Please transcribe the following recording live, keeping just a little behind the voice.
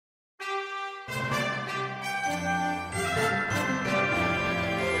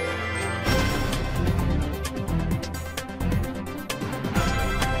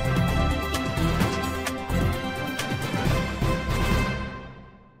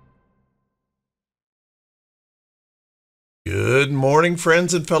Good morning,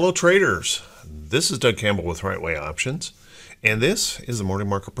 friends and fellow traders. This is Doug Campbell with Right Way Options, and this is the morning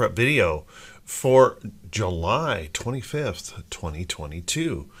market prep video for July 25th,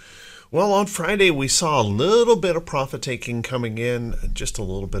 2022. Well, on Friday, we saw a little bit of profit taking coming in, just a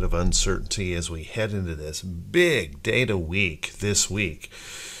little bit of uncertainty as we head into this big data week this week.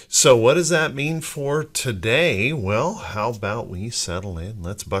 So what does that mean for today? Well, how about we settle in?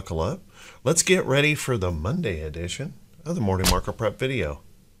 Let's buckle up. Let's get ready for the Monday edition of the morning market prep video.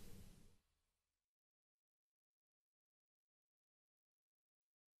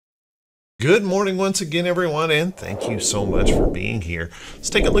 Good morning once again, everyone, and thank you so much for being here.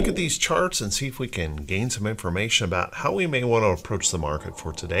 Let's take a look at these charts and see if we can gain some information about how we may want to approach the market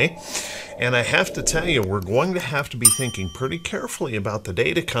for today. And I have to tell you, we're going to have to be thinking pretty carefully about the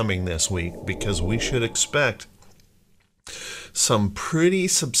data coming this week, because we should expect some pretty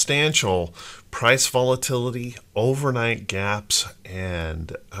substantial price volatility, overnight gaps,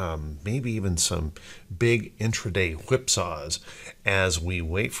 and maybe even some big intraday whipsaws as we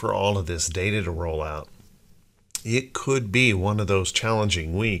wait for all of this data to roll out. It could be one of those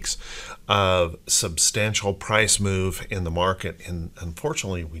challenging weeks of substantial price move in the market, and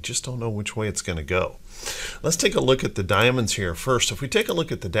unfortunately, we just don't know which way it's going to go. Let's take a look at the diamonds here first. If we take a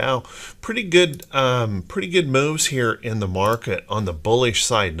look at the Dow, pretty good moves here in the market on the bullish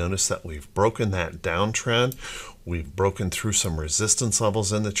side. Notice that we've broken that downtrend. We've broken through some resistance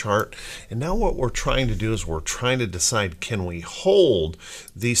levels in the chart. And now what we're trying to do is we're trying to decide, can we hold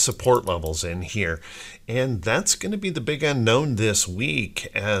these support levels in here? And that's going to be the big unknown this week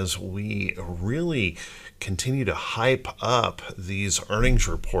as we really continue to hype up these earnings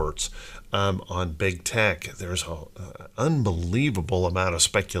reports on big tech. There's an unbelievable amount of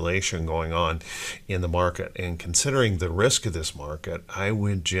speculation going on in the market, and considering the risk of this market, I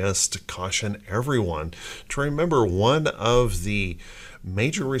would just caution everyone to remember one of the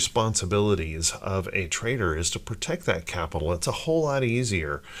major responsibilities of a trader is to protect that capital. It's a whole lot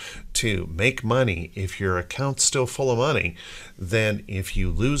easier to make money if your account's still full of money than if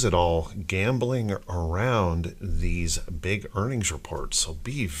you lose it all gambling around these big earnings reports. So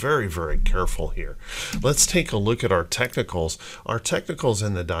be very, very careful here. Let's take a look at our technicals. Our technicals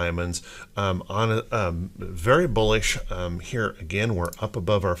in the diamonds very bullish. Here again, we're up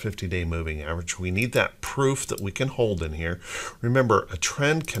above our 50-day moving average. We need that proof that we can hold in here. Remember, a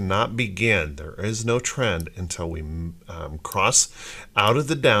trend cannot begin. There is no trend until we cross out of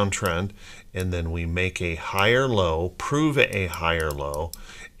the downtrend, and then we make a higher low, prove a higher low,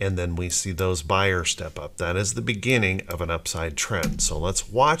 and then we see those buyers step up. That is the beginning of an upside trend. So let's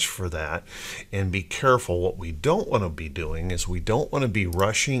watch for that and be careful. What we don't want to be doing is we don't want to be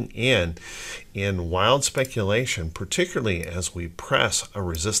rushing in wild speculation, particularly as we press a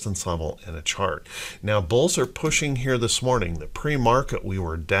resistance level in a chart. Now, bulls are pushing here this morning. The pre-market, we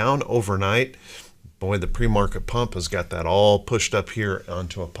were down overnight. Boy, the pre-market pump has got that all pushed up here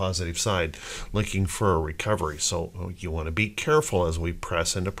onto a positive side, looking for a recovery. So you want to be careful as we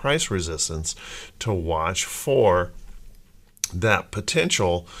press into price resistance to watch for that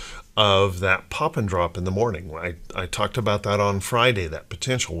potential of that pop and drop in the morning. I talked about that on Friday, that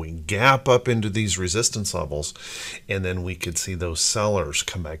potential. We gap up into these resistance levels, and then we could see those sellers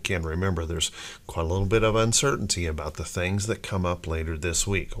come back in. Remember, there's quite a little bit of uncertainty about the things that come up later this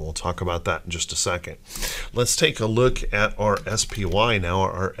week. We'll talk about that in just a second. Let's take a look at our SPY now.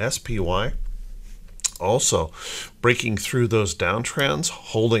 Our SPY also breaking through those downtrends,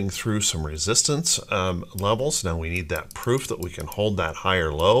 holding through some resistance levels. Now we need that proof that we can hold that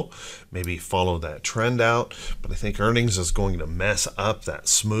higher low, maybe follow that trend out. But I think earnings is going to mess up that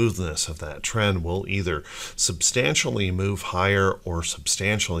smoothness of that trend. We'll either substantially move higher or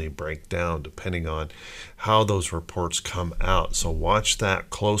substantially break down, depending on how those reports come out. So watch that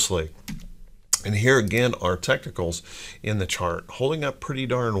closely. And here again, our technicals in the chart holding up pretty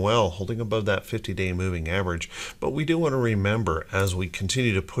darn well, holding above that 50-day moving average. But we do want to remember, as we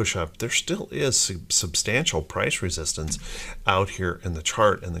continue to push up, there still is substantial price resistance out here in the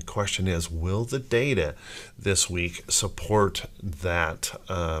chart. And the question is, will the data this week support that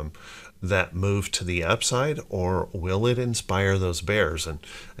that move to the upside, or will it inspire those bears? And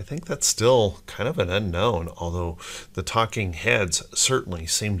I think that's still kind of an unknown, although the talking heads certainly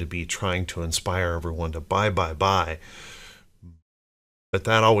seem to be trying to inspire everyone to buy. But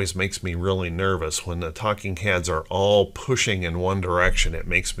that always makes me really nervous when the talking heads are all pushing in one direction. It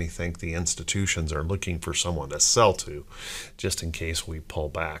makes me think the institutions are looking for someone to sell to, just in case we pull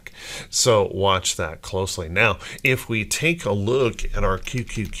back. So watch that closely. Now, if we take a look at our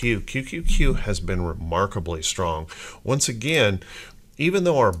QQQ has been remarkably strong. Once again, even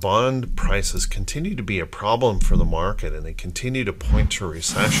though our bond prices continue to be a problem for the market and they continue to point to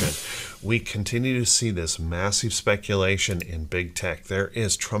recession, we continue to see this massive speculation in big tech. There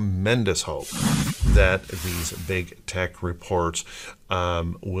is tremendous hope that these big tech reports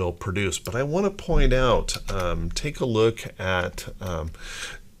will produce. But I want to point out, take a look at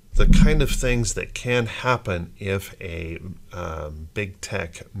the kind of things that can happen if a big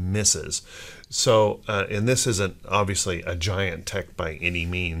tech misses. So, and this isn't obviously a giant tech by any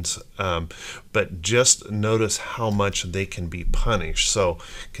means, but just notice how much they can be punished. So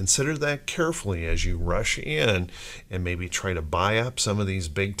consider that carefully as you rush in and maybe try to buy up some of these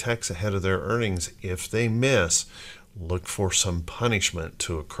big techs ahead of their earnings. If they miss, look for some punishment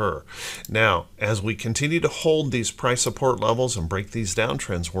to occur. Now, as we continue to hold these price support levels and break these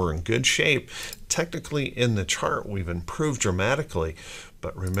downtrends, we're in good shape. Technically in the chart, we've improved dramatically,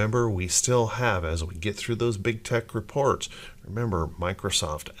 but remember, we still have, as we get through those big tech reports, remember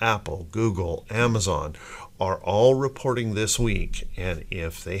Microsoft, Apple, Google, Amazon are all reporting this week, and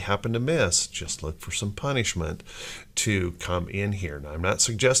if they happen to miss, just look for some punishment to come in here. Now, I'm not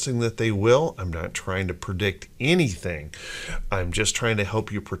suggesting that they will. I'm not trying to predict anything. I'm just trying to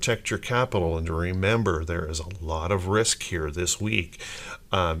help you protect your capital and to remember there is a lot of risk here this week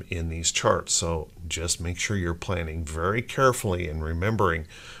in these charts. So just make sure you're planning very carefully and remembering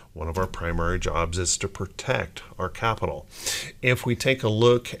one of our primary jobs is to protect our capital. If we take a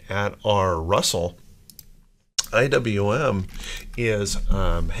look at our Russell, IWM is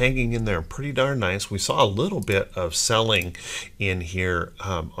hanging in there pretty darn nice. We saw a little bit of selling in here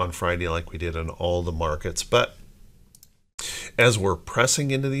on Friday like we did in all the markets, but as we're pressing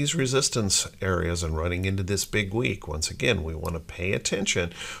into these resistance areas and running into this big week, once again, we want to pay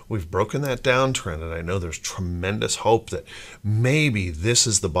attention. We've broken that downtrend, and I know there's tremendous hope that maybe this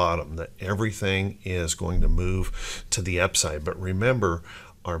is the bottom, that everything is going to move to the upside. But remember,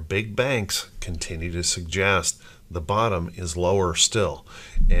 our big banks continue to suggest the bottom is lower still,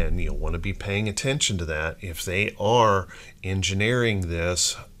 and you'll want to be paying attention to that. If they are engineering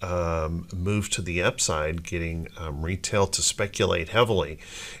this move to the upside, getting retail to speculate heavily,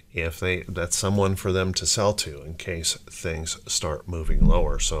 that's someone for them to sell to in case things start moving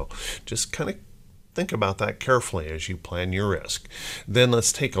lower. So just kind of think about that carefully as you plan your risk. Then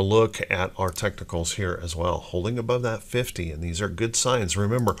let's take a look at our technicals here as well, holding above that 50, and these are good signs.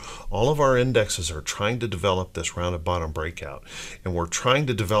 Remember, all of our indexes are trying to develop this rounded bottom breakout, and we're trying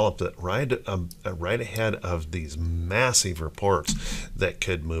to develop it right ahead of these massive reports that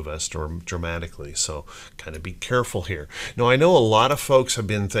could move us dramatically. So kind of be careful here. Now, I know a lot of folks have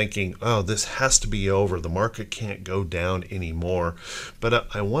been thinking, oh, this has to be over. The market can't go down anymore. But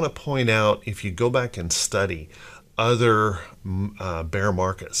I want to point out, if you go back and study other bear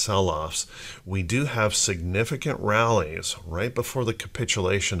market sell-offs, we do have significant rallies right before the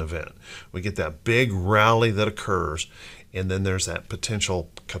capitulation event. We get that big rally that occurs, and then there's that potential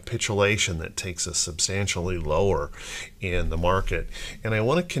capitulation that takes us substantially lower in the market. And I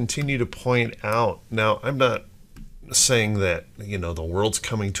want to continue to point out, now I'm not saying that, you know, the world's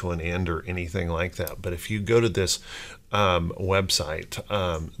coming to an end or anything like that, but if you go to this website,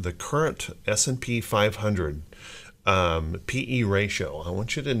 the current S&P 500 PE ratio, I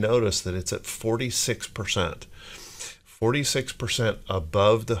want you to notice that it's at 46%. 46%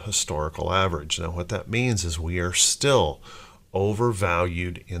 above the historical average. Now, what that means is we are still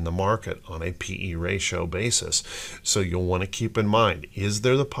overvalued in the market on a PE ratio basis. So you'll want to keep in mind, is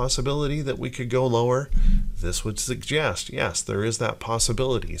there the possibility that we could go lower? This would suggest, yes, there is that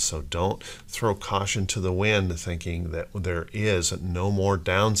possibility. So don't throw caution to the wind thinking that there is no more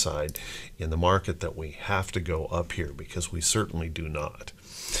downside in the market, that we have to go up here, because we certainly do not.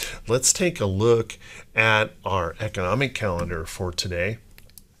 Let's take a look at our economic calendar for today.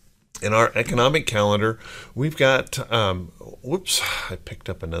 In our economic calendar, we've got, whoops, I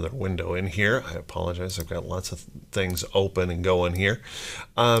picked up another window in here. I apologize. I've got lots of things open and going here.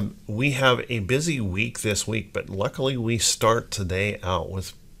 We have a busy week this week, but luckily we start today out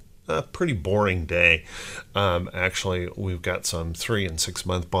with a pretty boring day. Actually, we've got some 3- and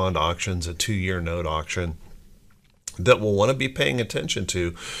 6-month bond auctions, a 2-year note auction that we'll want to be paying attention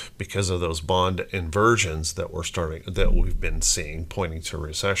to because of those bond inversions that we've been seeing pointing to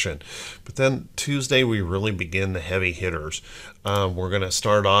recession. But then Tuesday we really begin the heavy hitters. We're going to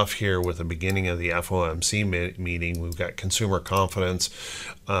start off here with the beginning of the FOMC meeting. We've got consumer confidence,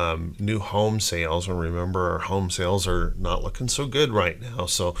 new home sales, and remember, our home sales are not looking so good right now.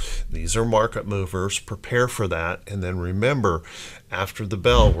 So these are market movers. Prepare for that. And then remember, After the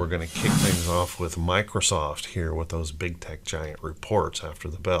bell, we're going to kick things off with Microsoft here with those big tech giant reports after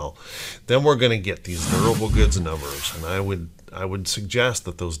the bell. Then we're going to get these durable goods numbers, and I would suggest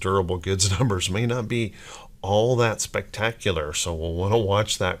that those durable goods numbers may not be all that spectacular, so we'll want to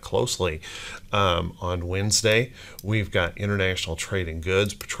watch that closely. On Wednesday, we've got international trade in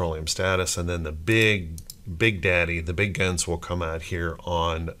goods, petroleum status, and then the big daddy, the big guns will come out here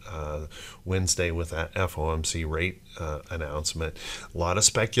on Wednesday with that FOMC rate announcement. A lot of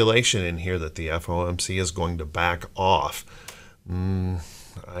speculation in here that the FOMC is going to back off.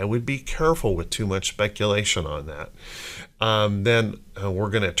 I would be careful with too much speculation on that. Then we're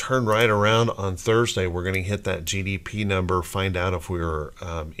going to turn right around on Thursday. We're going to hit that GDP number, find out if we're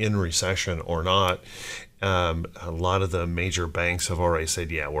in recession or not. A lot of the major banks have already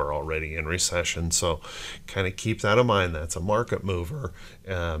said, yeah, we're already in recession. So kind of keep that in mind. That's a market mover.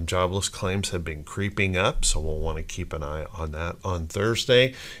 Jobless claims have been creeping up, so we'll want to keep an eye on that on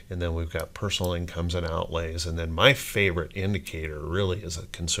Thursday. And then we've got personal incomes and outlays. And then my favorite indicator really is a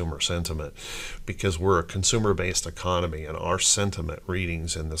consumer sentiment, because we're a consumer-based economy and our sentiment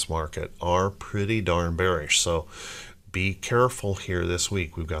readings in this market are pretty darn bearish. So be careful here this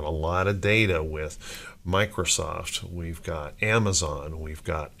week. We've got a lot of data with Microsoft, we've got Amazon, we've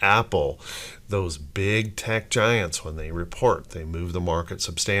got Apple. Those big tech giants, when they report, they move the market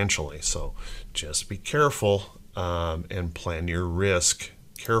substantially. So just be careful and plan your risk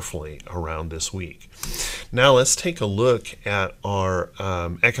carefully around this week. Now let's take a look at our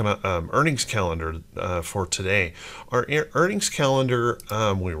earnings calendar for today. Our earnings calendar,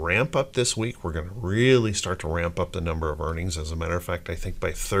 we ramp up this week. We're going to really start to ramp up the number of earnings. As a matter of fact, I think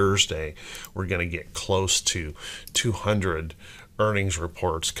by Thursday, we're going to get close to 200 earnings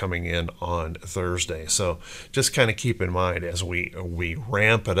reports coming in on Thursday. So just kind of keep in mind as we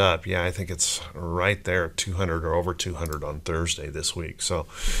ramp it up. Yeah, I think it's right there, 200 or over 200 on Thursday this week. So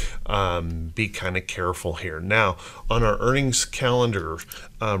be kind of careful here. Now, on our earnings calendar,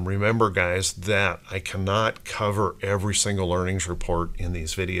 remember, guys, that I cannot cover every single earnings report in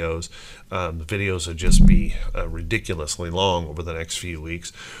these videos. The videos will just be ridiculously long over the next few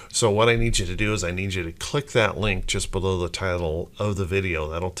weeks. So what I need you to do is I need you to click that link just below the title of the video.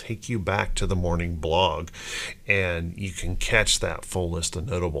 That'll take you back to the morning blog, and you can catch that full list of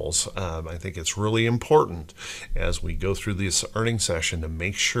notables. I think it's really important as we go through this earnings session to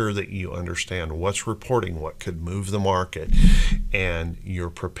make sure that you understand what's reporting, what could move the market, and you're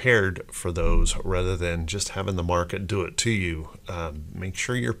prepared for those rather than just having the market do it to you. Make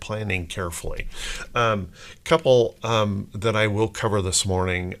sure you're planning carefully. Couple that I will cover this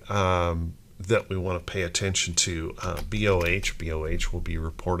morning that we want to pay attention to. BOH will be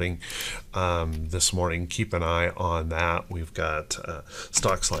reporting this morning. Keep an eye on that. We've got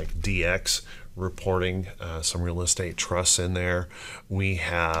stocks like DX reporting, some real estate trusts in there. We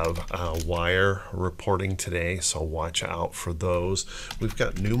have Wire reporting today, so watch out for those. We've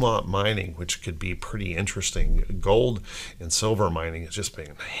got Newmont mining, which could be pretty interesting. Gold and silver mining has just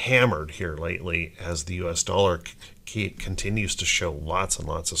been hammered here lately as the US dollar continues to show lots and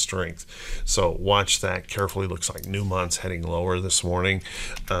lots of strength. So watch that carefully. Looks like Newmont's heading lower this morning.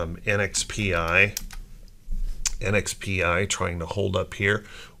 NXPI trying to hold up here.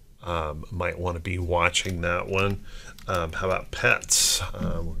 Might want to be watching that one. How about pets?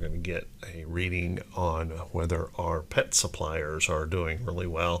 We're going to get a reading on whether our pet suppliers are doing really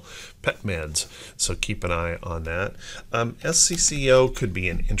well. Pet meds, so keep an eye on that. SCCO could be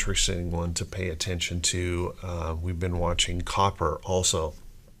an interesting one to pay attention to. We've been watching copper also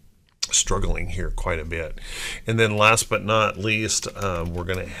struggling here quite a bit. And then last but not least, we're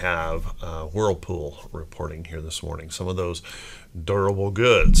going to have Whirlpool reporting here this morning. Some of those durable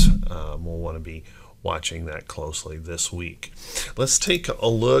goods, we'll want to be watching that closely this week. Let's take a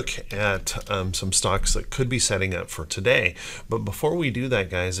look at some stocks that could be setting up for today. But before we do that,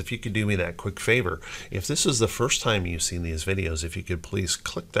 guys, if you could do me that quick favor, if this is the first time you've seen these videos, if you could please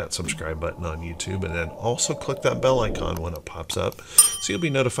click that subscribe button on YouTube, and then also click that bell icon when it pops up, so you'll be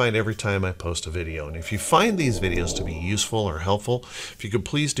notified every time I post a video. And if you find these videos to be useful or helpful, if you could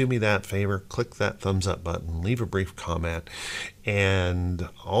please do me that favor, click that thumbs up button, leave a brief comment, and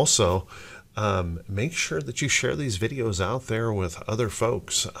also make sure that you share these videos out there with other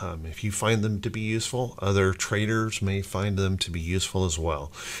folks. If you find them to be useful, other traders may find them to be useful as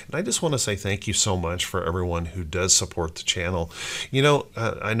well. And I just want to say thank you so much for everyone who does support the channel. You know,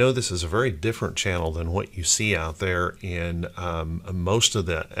 I know this is a very different channel than what you see out there in most of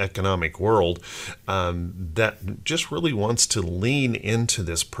the economic world that just really wants to lean into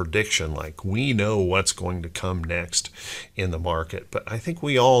this prediction, like we know what's going to come next in the market. But I think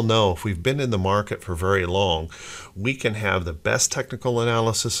we all know, if we've been in the market for very long, we can have the best technical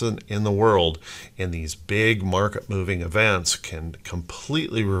analysis in the world, and these big market moving events can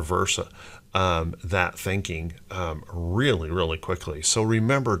completely reverse that thinking really quickly. So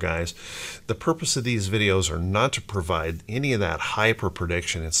remember, guys, the purpose of these videos are not to provide any of that hyper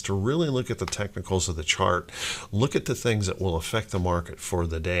prediction. It's to really look at the technicals of the chart, look at the things that will affect the market for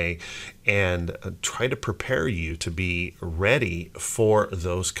the day, and try to prepare you to be ready for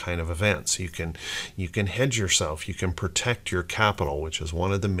those kind of events. You can hedge yourself, you can protect your capital, which is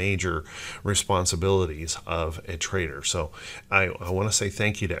one of the major responsibilities of a trader. So I want to say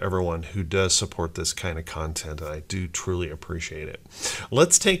thank you to everyone who does support this kind of content. I do truly appreciate it.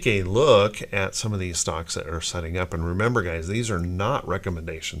 Let's take a look at some of these stocks that are setting up. And remember, guys, these are not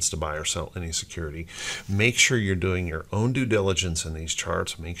recommendations to buy or sell any security. Make sure you're doing your own due diligence in these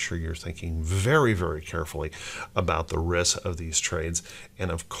charts. Make sure you're thinking very carefully about the risks of these trades. And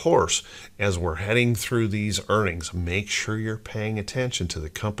of course, as we're heading through these earnings, make sure you're paying attention to the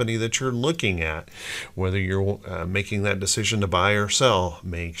company that you're looking at. Whether you're making that decision to buy or sell,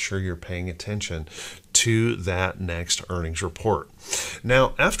 make sure you're paying attention to that next earnings report.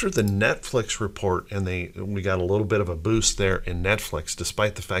 Now, after the Netflix report, and we got a little bit of a boost there in Netflix,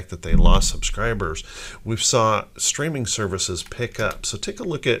 despite the fact that they lost subscribers, we saw streaming services pick up. So take a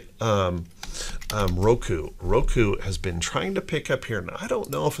look at Roku. Roku has been trying to pick up here, and I don't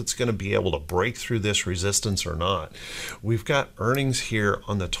know if it's going to be able to break through this resistance or not. We've got earnings here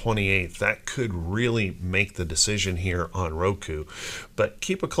on the 28th. That could really make the decision here on Roku, but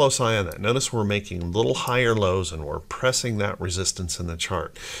keep a close eye on that. Notice we're making little higher lows, and we're pressing that resistance in the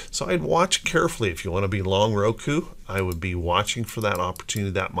chart. So I'd watch carefully. If you want to be long Roku, I would be watching for that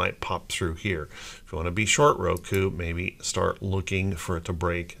opportunity that might pop through here. If you want to be short Roku, maybe start looking for it to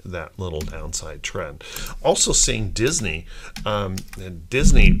break that little downside trend. Also seeing Disney.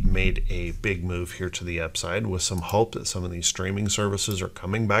 Disney made a big move here to the upside with some hope that some of these streaming services are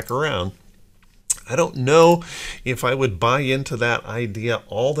coming back around. I don't know if I would buy into that idea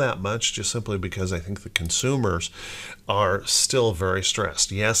all that much, just simply because I think the consumers are still very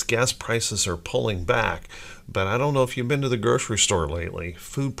stressed. Yes, gas prices are pulling back, but I don't know if you've been to the grocery store lately.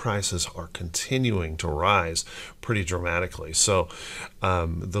 Food prices are continuing to rise pretty dramatically. So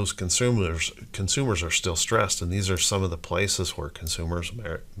those consumers are still stressed, and these are some of the places where consumers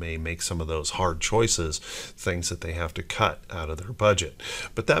may make some of those hard choices, things that they have to cut out of their budget.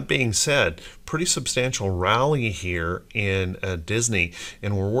 But that being said, pretty substantial rally here in Disney,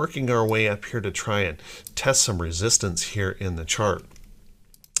 and we're working our way up here to try and test some resistance here in the chart.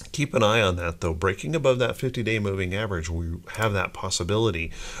 Keep an eye on that, though. Breaking above that 50-day moving average, we have that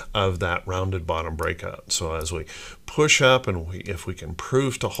possibility of that rounded bottom breakout. So as we push up, and if we can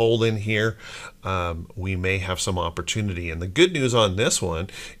prove to hold in here, we may have some opportunity. And the good news on this one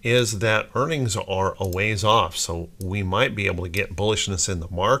is that earnings are a ways off, so we might be able to get bullishness in the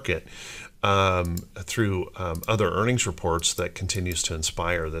market through other earnings reports that continues to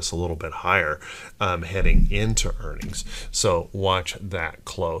inspire this a little bit higher heading into earnings. So watch that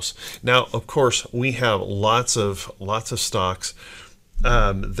close. Now, of course, we have lots of stocks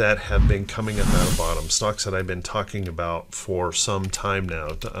that have been coming up out of bottom, stocks that I've been talking about for some time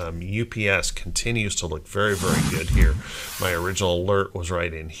now. UPS continues to look very good here. My original alert was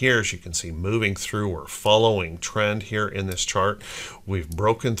right in here. As you can see, moving through, we're following trend here in this chart. We've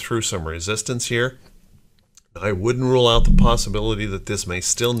broken through some resistance here. I wouldn't rule out the possibility that this may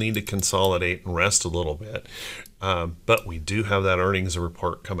still need to consolidate and rest a little bit. But we do have that earnings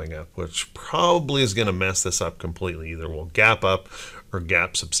report coming up, which probably is going to mess this up completely. Either we'll gap up or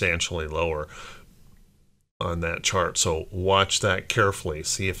gap substantially lower on that chart. So watch that carefully.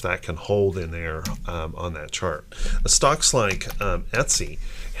 See if that can hold in there on that chart. Stocks like Etsy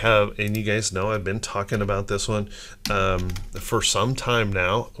have, and you guys know I've been talking about this one for some time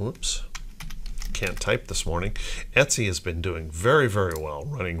now. Oops. Can't type this morning. Etsy has been doing very well,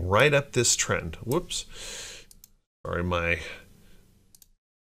 running right up this trend. Whoops. Sorry, my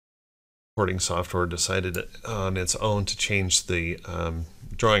recording software decided on its own to change the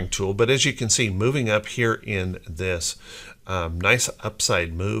drawing tool. But as you can see, moving up here in this nice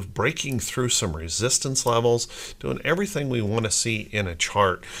upside move, breaking through some resistance levels, doing everything we want to see in a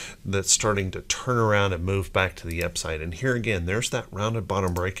chart that's starting to turn around and move back to the upside. And here again, there's that rounded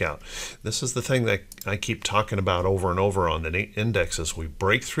bottom breakout. This is the thing that I keep talking about over and over on the indexes. We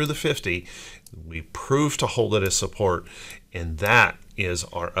break through the 50, we prove to hold it as support, and that is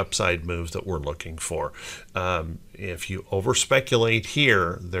our upside move that we're looking for. If you over speculate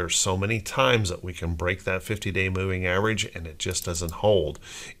here, there's so many times that we can break that 50-day moving average and it just doesn't hold.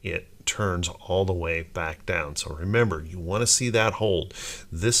 It turns all the way back down. So remember, you want to see that hold.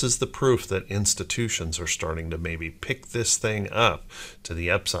 This is the proof that institutions are starting to maybe pick this thing up to the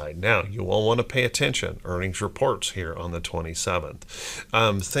upside. Now, you will want to pay attention. Earnings reports here on the 27th.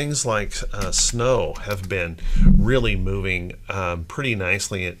 Things like snow have been really moving pretty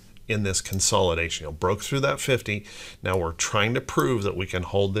nicely in this consolidation. Broke through that 50. Now we're trying to prove that we can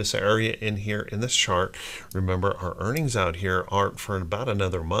hold this area in here in this chart. Remember, our earnings out here aren't for about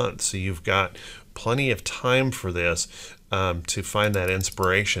another month, so you've got plenty of time for this to find that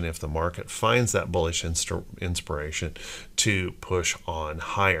inspiration if the market finds that bullish inspiration to push on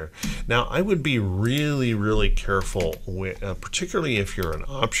higher. Now, I would be really careful, with, particularly if you're an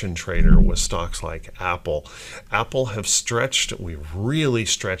option trader with stocks like Apple. Apple have stretched, we've really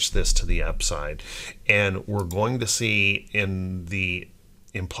stretched this to the upside, and we're going to see in the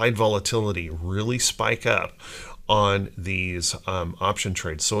implied volatility really spike up on these option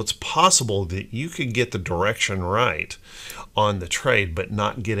trades. So it's possible that you could get the direction right on the trade, but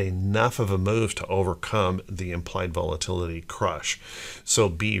not get enough of a move to overcome the implied volatility crush. So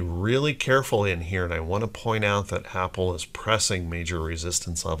be really careful in here. And I want to point out that Apple is pressing major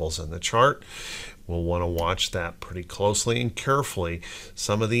resistance levels in the chart. We'll want to watch that pretty closely and carefully.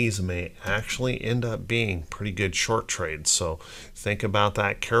 Some of these may actually end up being pretty good short trades, so think about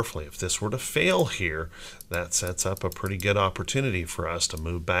that carefully. If this were to fail here, that sets up a pretty good opportunity for us to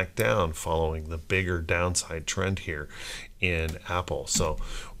move back down following the bigger downside trend here in Apple. So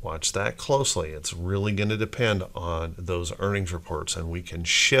watch that closely. It's really going to depend on those earnings reports, and we can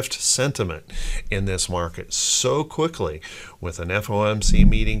shift sentiment in this market so quickly with an FOMC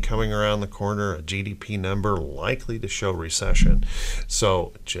meeting coming around the corner, a GDP number likely to show recession.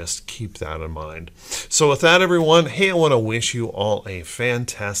 So just keep that in mind. So with that, everyone, hey, I want to wish you all a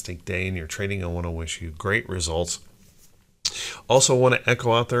fantastic day in your trading. I want to wish you great results. Also want to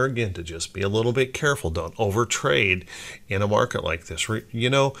echo out there again to just be a little bit careful. Don't overtrade in a market like this. You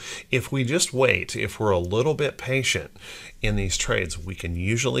know, if we just wait, if we're a little bit patient in these trades, we can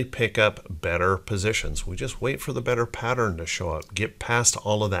usually pick up better positions. We just wait for the better pattern to show up. Get past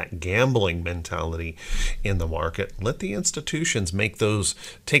all of that gambling mentality in the market. Let the institutions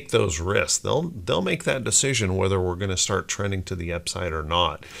take those risks. They'll make that decision whether we're going to start trending to the upside or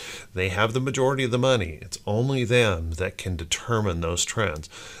not. They have the majority of the money. It's only them that can determine those trends,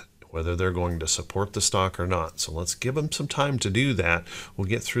 whether they're going to support the stock or not. So let's give them some time to do that. We'll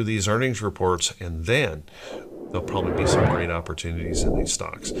get through these earnings reports, and then there'll probably be some great opportunities in these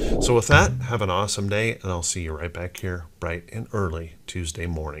stocks. So with that, have an awesome day, and I'll see you right back here bright and early Tuesday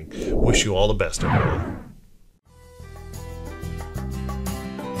morning. Wish you all the best, everyone.